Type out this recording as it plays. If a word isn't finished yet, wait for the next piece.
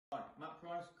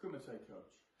guys, Kumite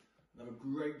Coach. Another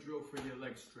great drill for your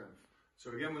leg strength.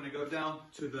 So again, we're going to go down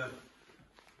to the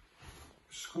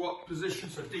squat position,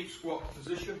 so deep squat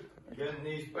position. Again,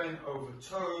 knees bent over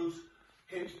toes,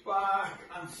 hips back,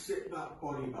 and sit that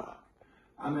body back.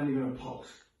 And then you're going to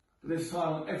pulse. This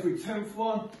time on every 10th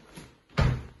one,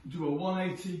 do a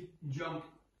 180 jump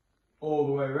all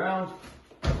the way around.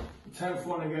 The 10th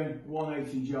one again,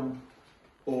 180 jump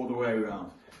all the way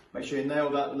around. Make sure you nail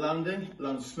that landing,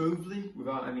 land smoothly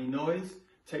without any noise.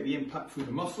 Take the impact through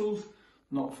the muscles,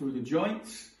 not through the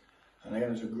joints. And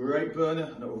again, it's a great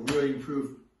burner and it will really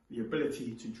improve the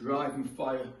ability to drive and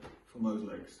fire from those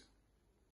legs.